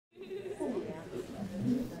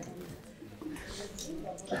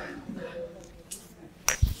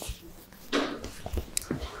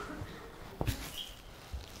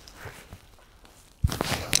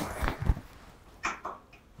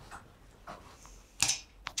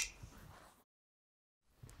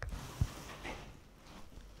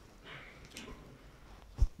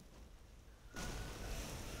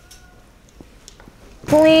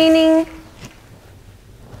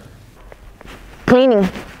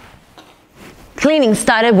Cleaning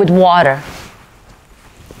started with water.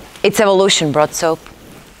 Its evolution brought soap.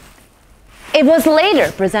 It was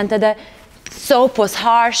later presented that soap was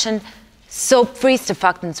harsh and soap-free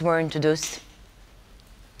surfactants were introduced.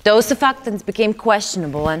 Those surfactants became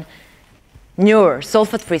questionable and newer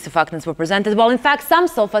sulfate-free surfactants were presented, while in fact some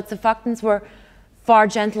sulfate surfactants were far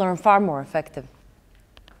gentler and far more effective.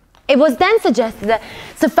 It was then suggested that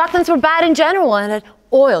surfactants were bad in general and that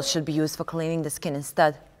oil should be used for cleaning the skin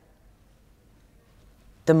instead.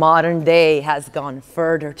 The modern day has gone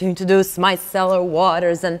further to introduce micellar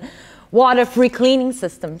waters and water-free cleaning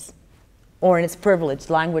systems, or in its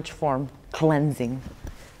privileged language form, cleansing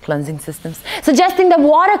systems, suggesting that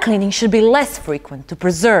water cleaning should be less frequent to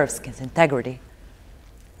preserve skin's integrity,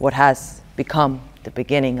 what has become the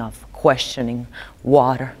beginning of questioning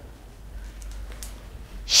water.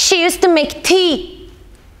 She used to make tea.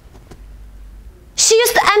 She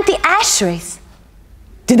used to empty ashtrays.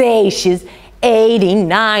 Today she's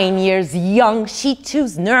 89 years young. She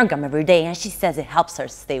chews Nergum every day and she says it helps her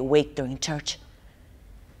stay awake during church.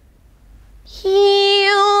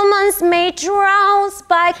 Humans may drowse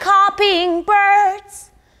by copying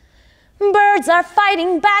birds. Birds are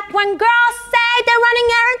fighting back when girls say they're running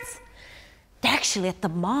errands. They're actually at the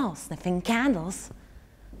mall sniffing candles.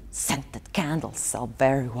 Scented candles sell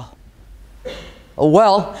very well. A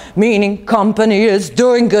well-meaning company is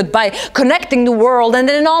doing good by connecting the world and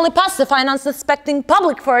then only pacify an unsuspecting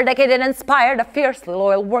public for a decade and inspired a fiercely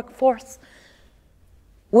loyal workforce.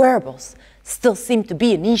 Wearables still seem to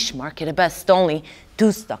be a niche market at best. Only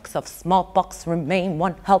 2 stocks of smallpox remain,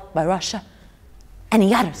 one held by Russia and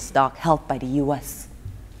the other stock held by the US.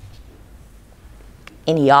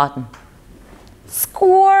 In the autumn,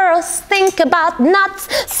 squirrels think about nuts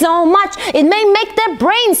so much it may make their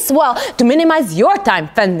brains swell. To minimize your time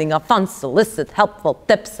fending off unsolicited helpful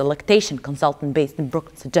tips, a lactation consultant based in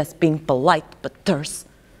Brooklyn suggests being polite but terse.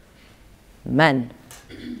 Men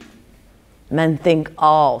think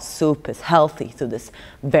all soup is healthy to this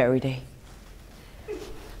very day.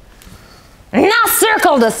 Now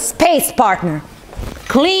circle the space partner.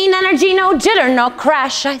 Clean energy, no jitter, no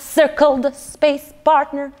crash. I circled the space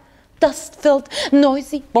partner. Dust-filled,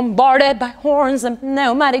 noisy, bombarded by horns and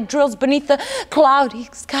pneumatic drills beneath the cloudy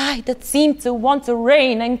sky that seemed to want to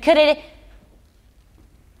rain. And could it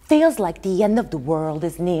feels like the end of the world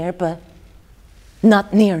is near, but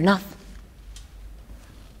not near enough.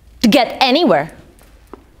 To get anywhere,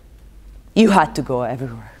 you had to go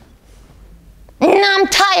everywhere. And I'm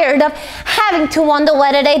tired of having to wonder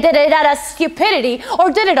whether they did it out of stupidity or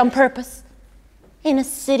did it on purpose. In a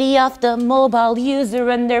city of the mobile user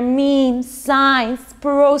and their memes, signs,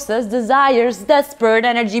 process, desires, desperate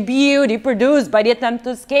energy, beauty produced by the attempt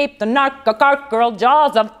to escape the narco-carceral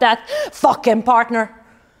jaws of that fucking partner.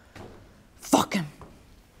 Fuck him.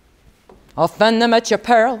 Offend them at your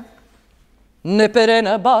peril. Nip it in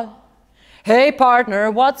a bud. Hey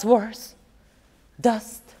partner, what's worse?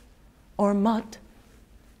 Dust or mud?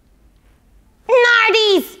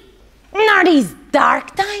 Are these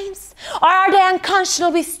dark times? Or are they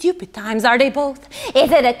unconscionably stupid times? Are they both?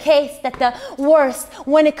 Is it a case that the worst,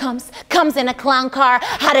 when it comes in a clown car?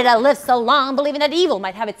 How did I live so long believing that evil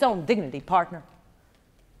might have its own dignity, partner?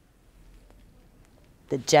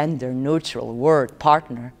 The gender-neutral word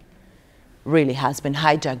partner really has been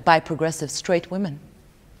hijacked by progressive straight women.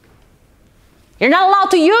 You're not allowed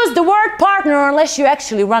to use the word partner unless you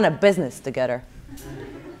actually run a business together.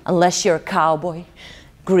 Unless you're a cowboy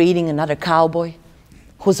greeting another cowboy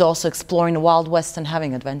who's also exploring the Wild West and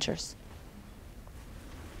having adventures.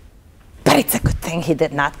 But it's a good thing he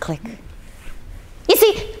did not click. You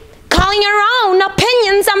see, calling your own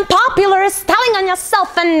opinions unpopular is telling on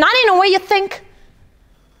yourself and not in a way you think.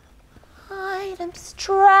 Items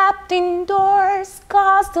trapped indoors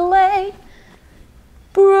cause delay,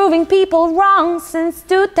 proving people wrong since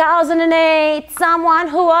 2008. Someone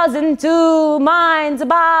who was in 2 minds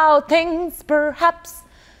about things, perhaps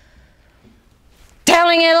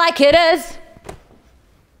telling it like it is,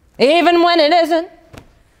 even when it isn't.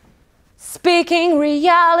 Speaking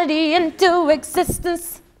reality into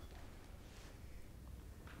existence.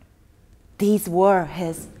 These were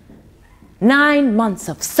his 9 months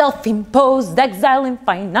of self-imposed exile in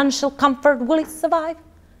financial comfort. Will he survive?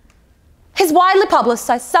 His widely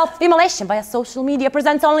publicized self-immolation via social media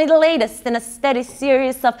presents only the latest in a steady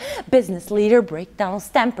series of business leader breakdowns,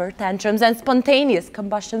 temper tantrums, and spontaneous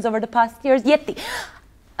combustions over the past years. Yet the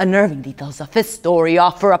unnerving details of his story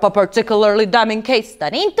offer up a particularly damning case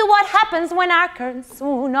study into what happens when our current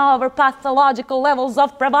swoon over pathological levels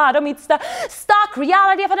of bravado meets the stark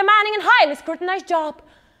reality of a demanding and highly scrutinized job.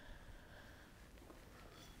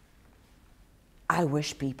 I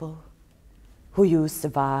wish people who use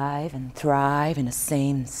survive and thrive in the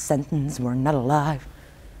same sentence were not alive.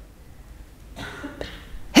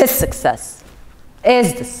 His success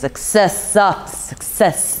is the success of the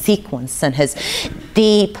success sequence, and his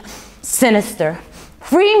deep, sinister,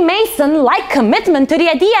 Freemason-like commitment to the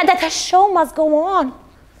idea that the show must go on.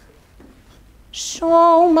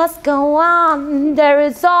 Show must go on. There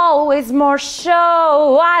is always more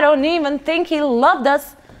show. I don't even think he loved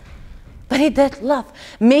us. But he did love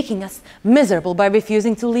making us miserable by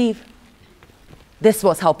refusing to leave. This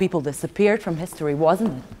was how people disappeared from history,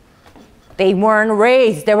 wasn't it? They weren't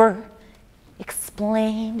raised, they were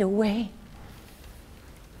explained away.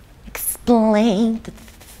 Explained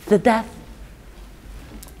to death.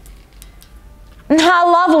 And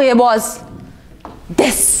how lovely it was.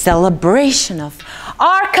 This celebration of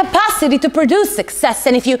our capacity to produce success.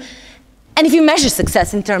 And if you measure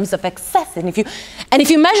success in terms of excess, and if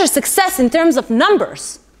you measure success in terms of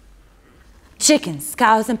numbers, chickens,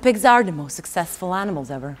 cows, and pigs are the most successful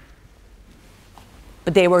animals ever.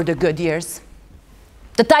 But they were the good years.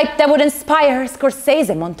 The type that would inspire a Scorsese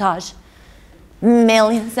montage.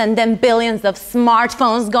 Millions and then billions of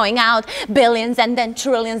smartphones going out, billions and then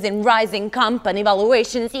trillions in rising company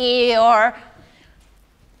valuations. Your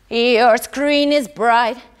screen is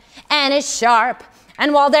bright and it's sharp.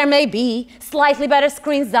 And while there may be slightly better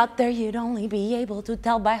screens out there, you'd only be able to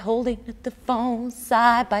tell by holding the phone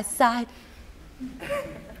side by side.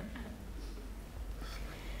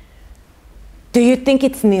 Do you think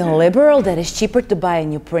it's neoliberal that it's cheaper to buy a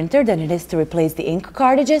new printer than it is to replace the ink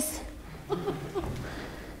cartridges?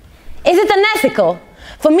 Is it unethical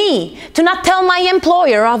for me to not tell my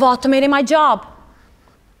employer I've automated my job?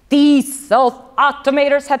 These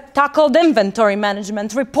self-automators had tackled inventory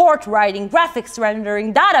management, report writing, graphics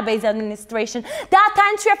rendering, database administration, data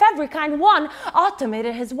entry of every kind. One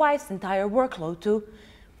automated his wife's entire workload too.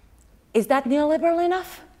 Is that neoliberal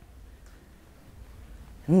enough?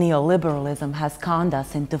 Neoliberalism has conned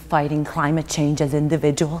us into fighting climate change as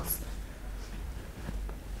individuals.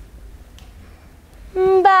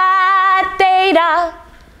 Bad data,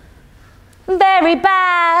 very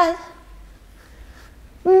bad.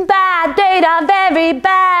 Bad data, very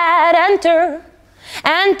bad. Enter,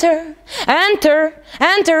 enter, enter,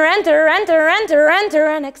 enter, enter, enter, enter, enter,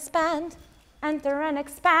 and expand. Enter and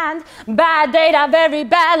expand. Bad data, very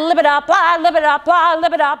bad. Live it up, blah, live it up, blah,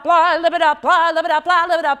 live it up, blah, live it up, blah, live it up, blah,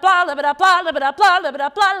 live it up, blah, live it up, blah, live it up, blah, live it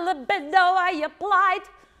up, blah, libido I applied.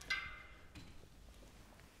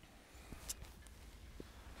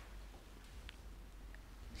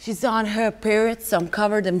 She's on her period, so I'm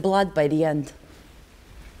covered in blood by the end.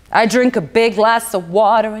 I drink a big glass of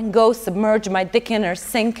water and go submerge my dick in her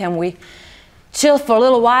sink, and we chill for a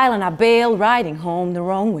little while, and I bail riding home the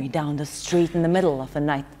wrong way down the street in the middle of the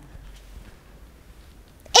night.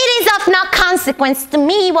 It is of no consequence to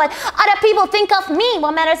me what other people think of me.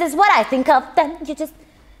 What matters is what I think of them.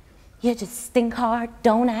 You just think hard,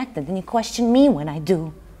 don't act, and then you question me when I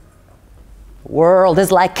do. The world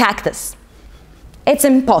is like cactus. It's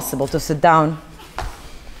impossible to sit down.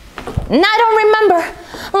 And I don't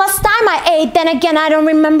remember last time I ate, then again I don't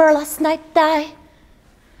remember last night I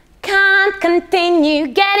can't continue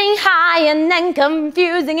getting high and then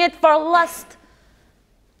confusing it for lust.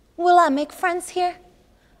 Will I make friends here?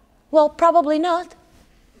 Well, probably not.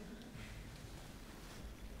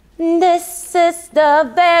 This is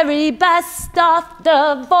the very best of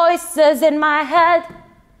the voices in my head.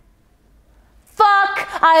 Fuck,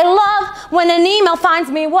 I love when an email finds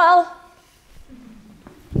me well.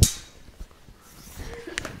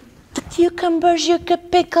 The cucumbers you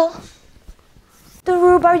could pickle. The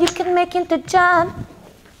rhubarb you can make into jam.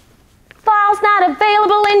 Files not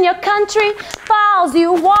available in your country. Files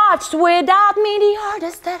you watched without me. The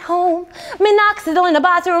artist at home. Minoxidil in the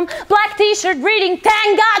bathroom. Black t-shirt reading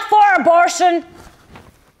thank God for abortion.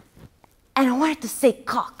 And I wanted to say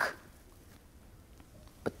cock.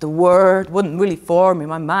 But the word wouldn't really form in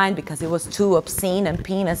my mind because it was too obscene, and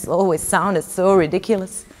penis always sounded so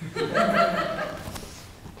ridiculous.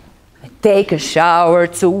 Take a shower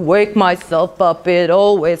to wake myself up, it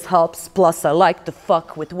always helps. Plus, I like to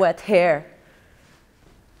fuck with wet hair.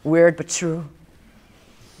 Weird but true.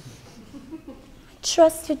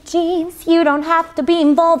 Trust your genes, you don't have to be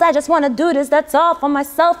involved. I just want to do this, that's all, for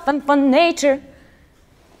myself and for nature.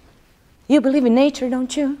 You believe in nature,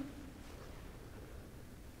 don't you?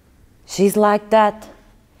 She's like that.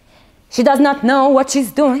 She does not know what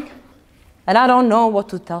she's doing, and I don't know what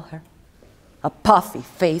to tell her. A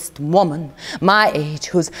puffy-faced woman my age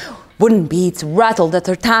whose wooden beads rattled at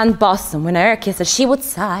her tan bosom when air kisses she would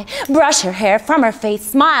sigh, brush her hair from her face,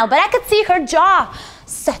 smile, but I could see her jaw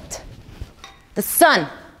set. The sun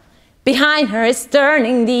behind her is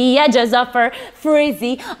turning the edges of her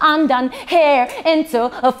frizzy, undone hair into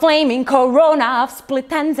a flaming corona of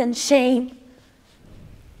split ends and shame.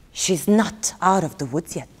 She's not out of the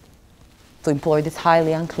woods yet, to employ this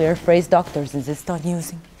highly unclear phrase doctors insist on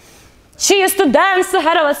using. She used to dance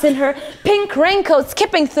ahead of us in her pink raincoat,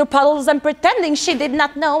 skipping through puddles and pretending she did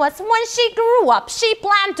not know us. When she grew up, she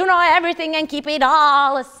planned to know everything and keep it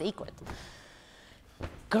all a secret.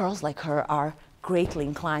 Girls like her are greatly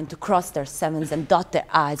inclined to cross their sevens and dot their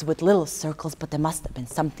I's with little circles, but there must have been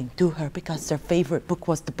something to her because her favorite book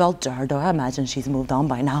was The Bell Jar, though I imagine she's moved on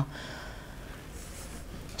by now.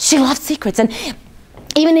 She loved secrets, and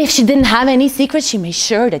even if she didn't have any secrets, she made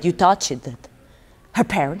sure that you thought she did. Her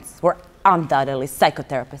parents were undoubtedly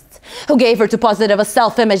psychotherapists who gave her too positive a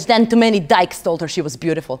self-image, then too many dykes told her she was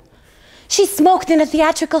beautiful. She smoked in a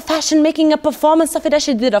theatrical fashion, making a performance of it as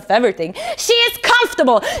she did of everything. She is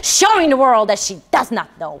comfortable showing the world that she does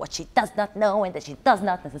not know what she does not know and that she does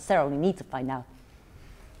not necessarily need to find out.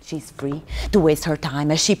 She's free to waste her time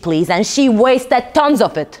as she pleases, and she wasted tons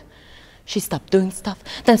of it. She stopped doing stuff,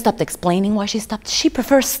 then stopped explaining why she stopped. She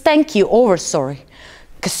prefers thank you over sorry,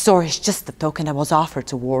 because sorry is just the token that was offered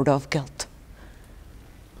to ward off guilt.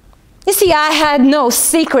 You see, I had no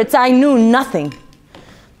secrets. I knew nothing.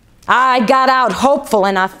 I got out hopeful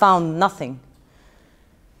and I found nothing.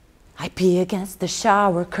 I pee against the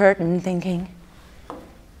shower curtain thinking,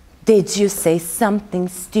 did you say something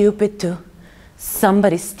stupid to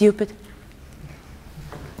somebody stupid?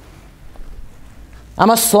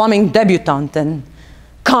 I'm a slumming debutante and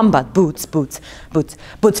combat boots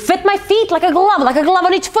fit my feet like a glove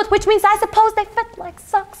on each foot, which means I suppose they fit like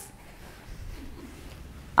socks.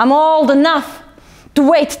 I'm old enough to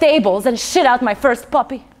wait tables and shit out my first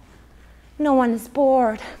puppy. No one is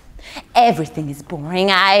bored. Everything is boring.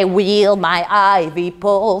 I wheel my ivy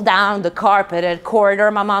pole down the carpeted corridor.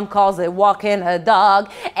 My mom calls it walking a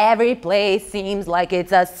dog. Every place seems like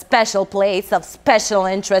it's a special place of special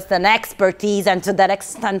interest and expertise, and to that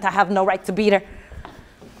extent I have no right to be there.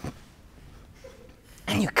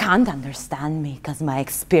 And you can't understand me because my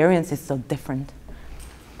experience is so different.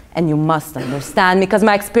 And you must understand me because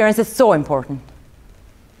my experience is so important.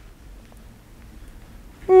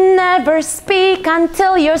 Never speak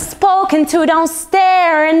until you're spoken to. Don't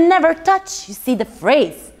stare and never touch. You see the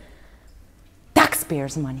phrase,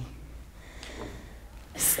 taxpayers' money,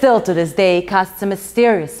 still to this day casts a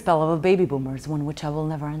mysterious spell of a baby boomers, one which I will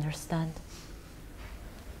never understand.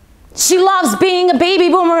 She loves being a baby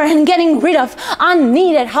boomer and getting rid of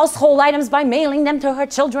unneeded household items by mailing them to her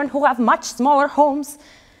children who have much smaller homes.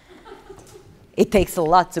 It takes a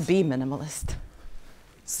lot to be minimalist.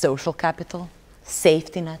 Social capital,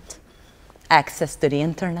 safety net, access to the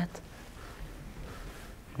internet.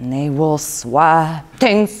 And they will swap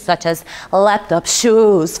things such as laptops,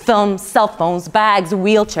 shoes, films, cell phones, bags,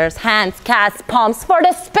 wheelchairs, hands, cats, palms for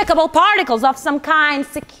despicable particles of some kind,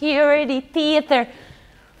 security, theater.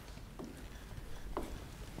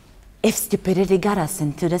 If stupidity got us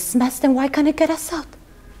into this mess, then why can't it get us out?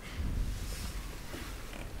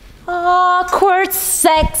 Awkward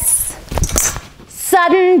sex,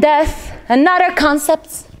 sudden death, and other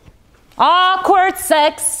concepts. Awkward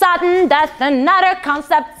sex, sudden death, and other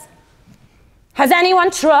concepts. Has anyone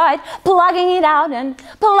tried plugging it out and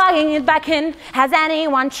plugging it back in? Has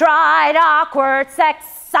anyone tried awkward sex,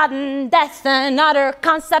 sudden death, and other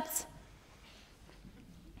concepts?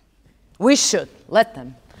 We should let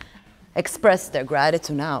them express their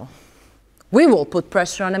gratitude now. We will put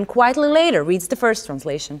pressure on them quietly later, reads the first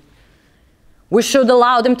translation. We should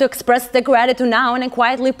allow them to express their gratitude now and then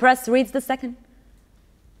quietly press, reads the second.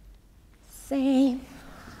 Same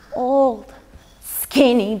old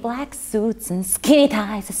skinny black suits and skinny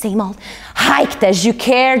ties, the same old hiked as you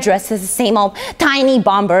care dresses, the same old tiny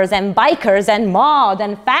bombers and bikers and mod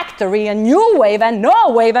and factory and new wave and no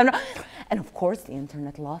wave and of course the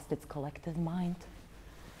internet lost its collective mind.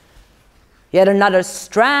 Yet another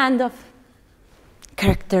strand of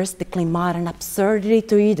characteristically modern absurdity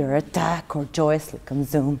to either attack or joyously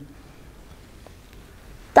consume.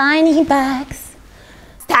 Tiny bags,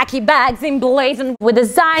 tacky bags emblazoned with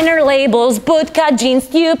designer labels, bootcut jeans,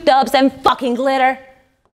 tube tops, and fucking glitter.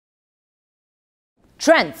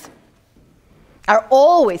 Trends are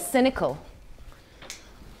always cynical.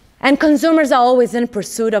 And consumers are always in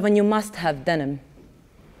pursuit of a new must-have denim.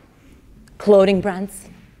 Clothing brands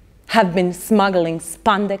have been smuggling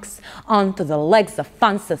spandex onto the legs of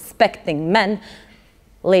unsuspecting men.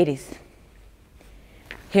 Ladies,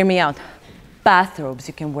 hear me out. Bathrobes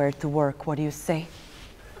you can wear to work, what do you say?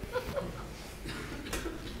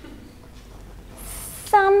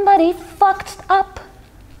 Somebody fucked up.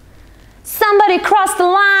 Somebody crossed the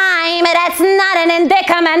line, but that's not an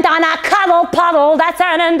indictment on a cuddle puddle. That's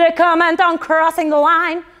an indictment on crossing the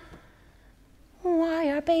line. Why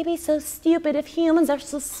are babies so stupid if humans are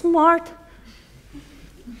so smart?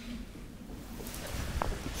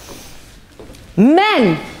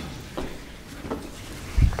 Men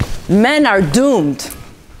are doomed.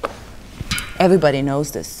 Everybody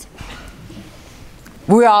knows this.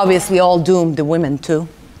 We're obviously all doomed, the women too.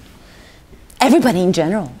 Everybody in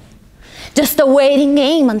general. Just a waiting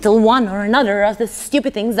game until one or another of the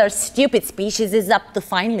stupid things our stupid species is up to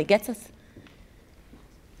finally gets us.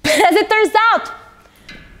 But as it turns out,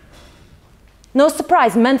 no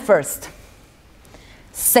surprise, men first.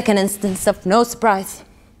 Second instance of no surprise.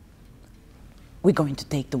 We're going to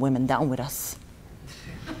take the women down with us.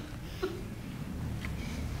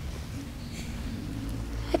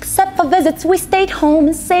 Except for visits, we stayed home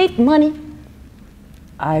and saved money.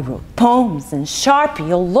 I wrote poems in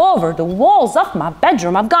Sharpie all over the walls of my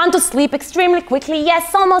bedroom. I've gone to sleep extremely quickly,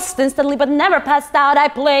 yes, almost instantly, but never passed out. I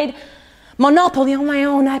played Monopoly on my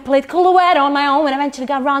own. I played Cluedo on my own and eventually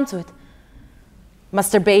got around to it.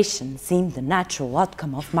 Masturbation seemed the natural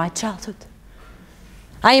outcome of my childhood.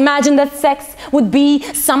 I imagined that sex would be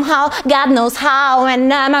somehow, God knows how,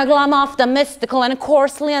 an amalgam of the mystical and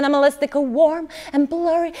coarsely animalistic, a warm and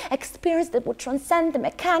blurry experience that would transcend the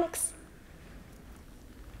mechanics.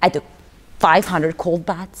 I took 500 cold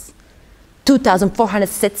baths, 2,400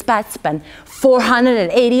 sitz baths, spent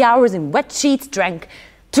 480 hours in wet sheets, drank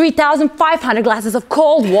 3,500 glasses of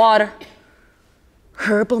cold water,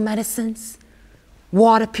 herbal medicines,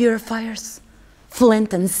 water purifiers,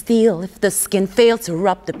 flint and steel. If the skin failed to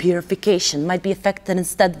erupt, the purification might be affected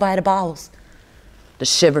instead by the bowels. The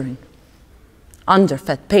shivering,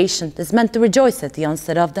 underfed patient is meant to rejoice at the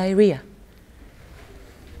onset of diarrhea.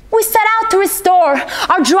 We set out to restore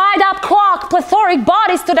our dried up, clogged, plethoric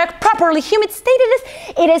bodies to their properly humid state.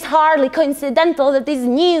 It is hardly coincidental that these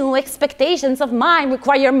new expectations of mine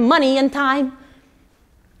require money and time.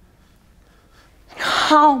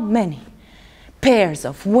 How many pairs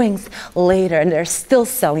of wings later and they're still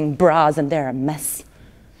selling bras and they're a mess?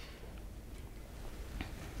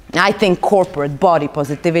 I think corporate body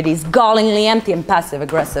positivity is gallingly empty and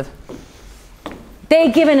passive-aggressive. They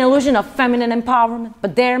give an illusion of feminine empowerment,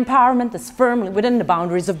 but their empowerment is firmly within the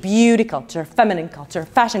boundaries of beauty culture, feminine culture,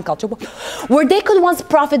 fashion culture, where they could once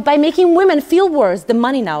profit by making women feel worse. The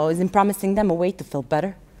money now is in promising them a way to feel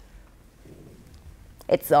better.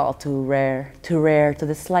 It's all too rare to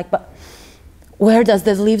dislike, but where does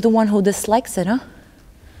this leave the one who dislikes it, huh?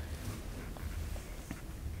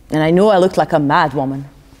 And I knew I looked like a mad woman.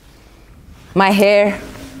 My hair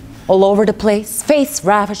all over the place, face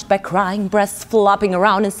ravaged by crying, breasts flopping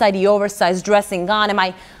around inside the oversized dressing gown. Am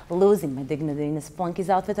I losing my dignity in this flunky's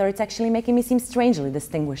outfit, or it's actually making me seem strangely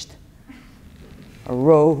distinguished? A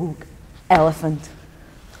rogue elephant,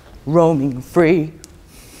 roaming free.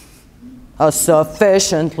 A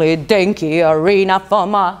sufficiently dinky arena for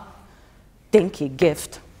my dinky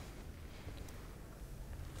gift.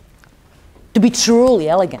 To be truly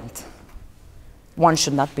elegant, one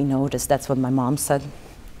should not be noticed. That's what my mom said.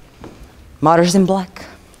 Mothers in black,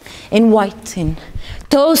 in white, in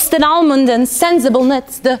toasted almond and sensible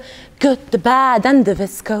knits, the good, the bad, and the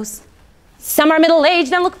viscose. Some are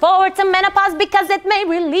middle-aged and look forward to menopause because it may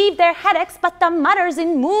relieve their headaches, but the mothers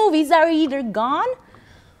in movies are either gone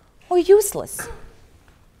or useless.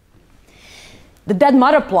 The dead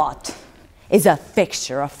mother plot is a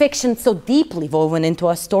fixture, a fiction so deeply woven into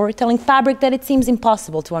our storytelling fabric that it seems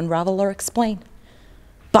impossible to unravel or explain.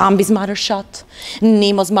 Bambi's mother shot,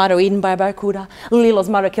 Nemo's mother eaten by a barracuda, Lilo's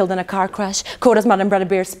mother killed in a car crash, Coda's mother and Brother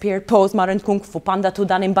Bear speared, Poe's mother in Kung Fu Panda 2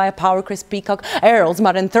 done in by a power crisp peacock, Errol's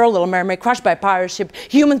mother in Third Little Mermaid crushed by a pirate ship,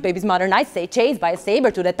 Human's baby's mother in Ice Age chased by a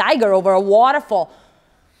saber-toothed a tiger over a waterfall.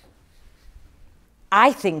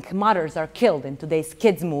 I think mothers are killed in today's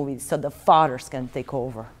kids' movies so the fathers can take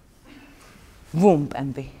over. Womb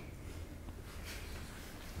envy.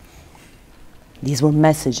 These were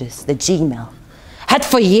messages that Gmail had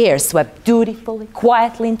for years swept dutifully,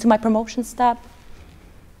 quietly into my promotions tab.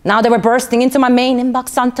 Now they were bursting into my main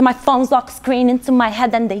inbox, onto my phone's lock screen, into my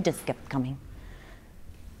head, and they just kept coming.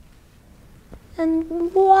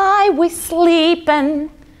 and why we sleep and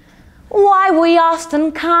why we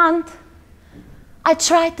often can't. I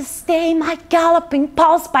try to stay my galloping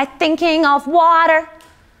pulse by thinking of water,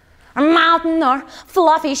 or mountain, or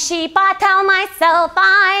fluffy sheep. I tell myself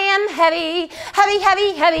I am heavy, heavy,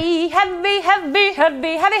 heavy, heavy, heavy, heavy,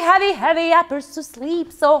 heavy, heavy, heavy, heavy. I pursue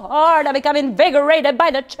sleep so hard I become invigorated by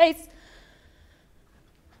the chase.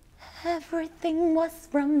 Everything was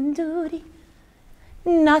from duty,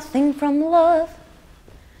 nothing from love.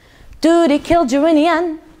 Duty killed you in the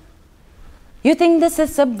end. You think this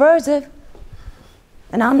is subversive,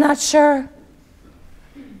 and I'm not sure.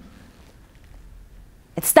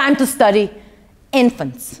 It's time to study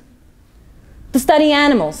infants, to study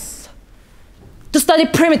animals, to study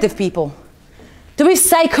primitive people, to be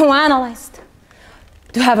psychoanalyzed,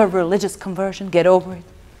 to have a religious conversion, get over it,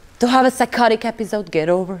 to have a psychotic episode, get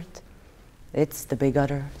over it. It's the big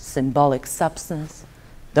other symbolic substance,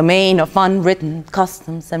 domain of unwritten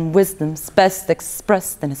customs and wisdoms best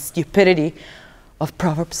expressed in the stupidity of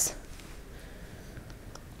proverbs.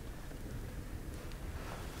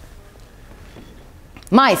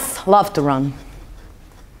 Mice love to run.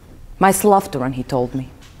 Mice love to run, he told me.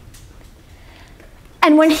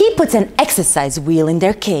 And when he puts an exercise wheel in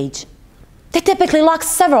their cage, they typically walk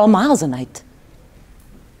several miles a night.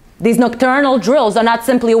 These nocturnal drills are not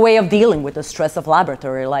simply a way of dealing with the stress of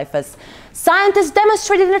laboratory life, as scientists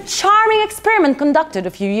demonstrated in a charming experiment conducted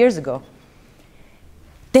a few years ago.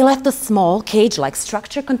 They left a small cage-like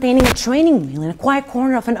structure containing a training wheel in a quiet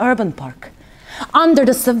corner of an urban park, under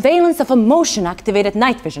the surveillance of a motion-activated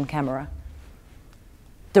night vision camera.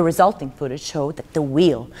 The resulting footage showed that the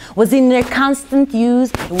wheel was in their constant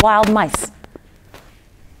use by wild mice.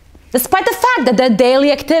 Despite the fact that their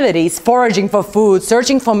daily activities, foraging for food,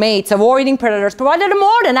 searching for mates, avoiding predators, provided a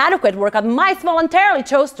more than adequate workout, mice voluntarily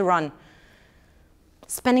chose to run,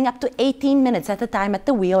 spending up to 18 minutes at a time at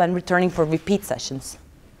the wheel and returning for repeat sessions.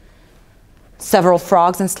 Several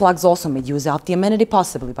frogs and slugs also made use of the amenity,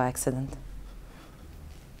 possibly by accident.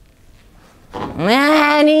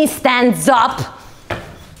 And he stands up,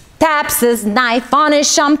 taps his knife on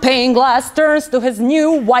his champagne glass, turns to his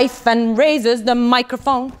new wife and raises the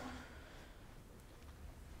microphone.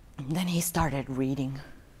 And then he started reading.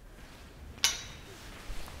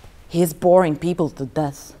 He is boring people to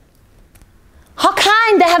death. How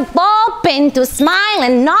kind they have all been to smile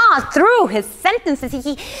and nod through his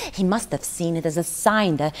sentences. He must have seen it as a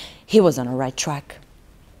sign that he was on the right track.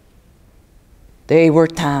 They were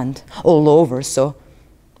tanned all over, so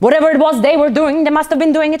whatever it was they were doing, they must have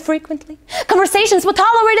been doing it frequently. Conversations were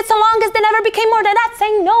tolerated so long as they never became more than that.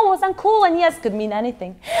 Saying no was uncool and yes could mean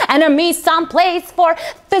anything. And a mise-en place for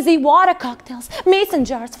fizzy water cocktails, mason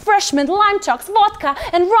jars, fresh mint, lime chucks, vodka,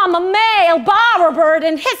 and rum, a male bowerbird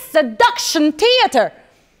in his seduction theater.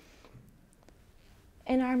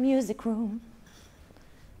 In our music room.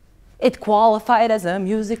 It qualified as a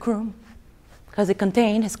music room because it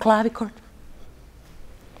contained his clavichord.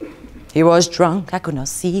 He was drunk, I could not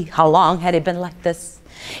see how long had he been like this.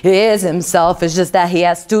 He is himself, it's just that he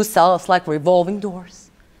has two selves like revolving doors.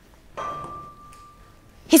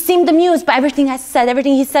 He seemed amused by everything I said,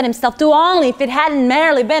 everything he said himself too, only if it hadn't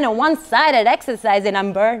merely been a one-sided exercise in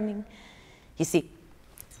unburdening. You see,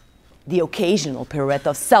 the occasional pirouette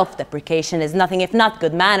of self-deprecation is nothing if not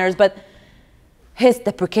good manners, but his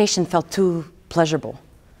deprecation felt too pleasurable.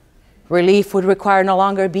 Relief would require no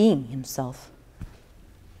longer being himself.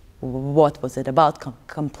 What was it about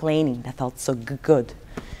complaining that felt so good?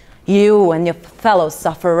 You and your fellow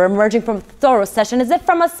sufferer emerging from a thorough session as if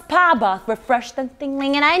from a spa bath, refreshed and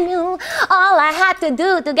tingling, and I knew all I had to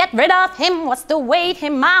do to get rid of him was to wait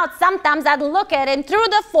him out. Sometimes I'd look at him through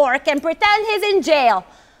the fork and pretend he's in jail.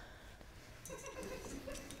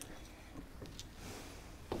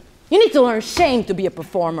 You need to learn shame to be a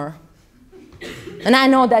performer. And I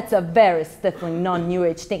know that's a very stifling, non-New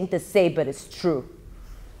Age thing to say, but it's true.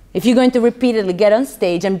 If you're going to repeatedly get on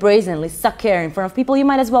stage and brazenly suck air in front of people, you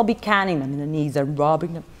might as well be canning them in the knees and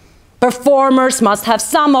robbing them. Performers must have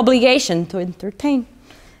some obligation to entertain.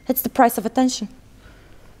 It's the price of attention.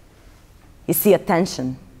 You see,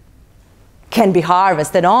 attention can be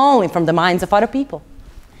harvested only from the minds of other people.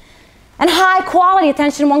 And high-quality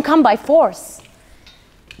attention won't come by force.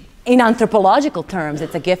 In anthropological terms,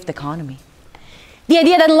 it's a gift economy. The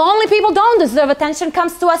idea that lonely people don't deserve attention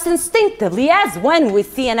comes to us instinctively, as when we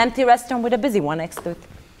see an empty restaurant with a busy one next to it.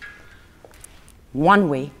 One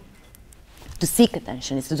way to seek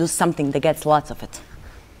attention is to do something that gets lots of it.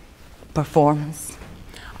 Performance,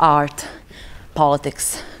 art,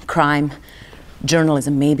 politics, crime,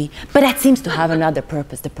 journalism maybe, but that seems to have another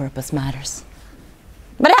purpose. The purpose matters.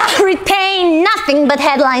 But I retain nothing but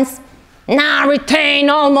headlines. Now retain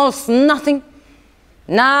almost nothing.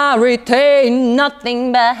 Now retain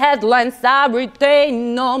nothing but headlines. I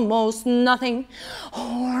retain almost nothing.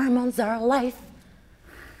 Hormones are life.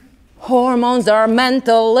 Hormones are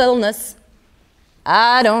mental illness.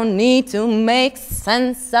 I don't need to make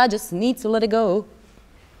sense, I just need to let it go.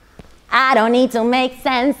 I don't need to make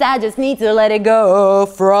sense, I just need to let it go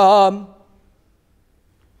from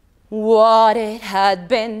what it had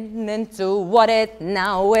been into what it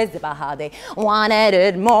now is. About how they wanted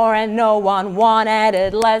it more and no one wanted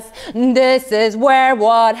it less. This is where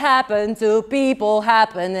what happened to people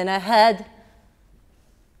happened in a head.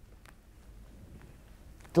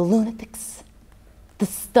 The lunatics, the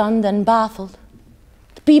stunned and baffled,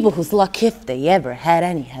 the people whose luck, if they ever had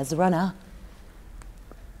any, has run out.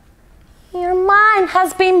 Your mind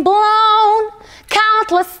has been blown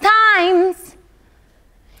countless times.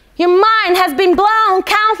 Your mind has been blown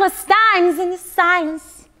countless times in the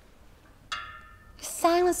silence. Your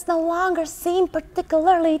silence no longer seemed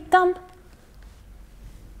particularly dumb.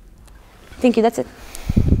 Thank you, that's it.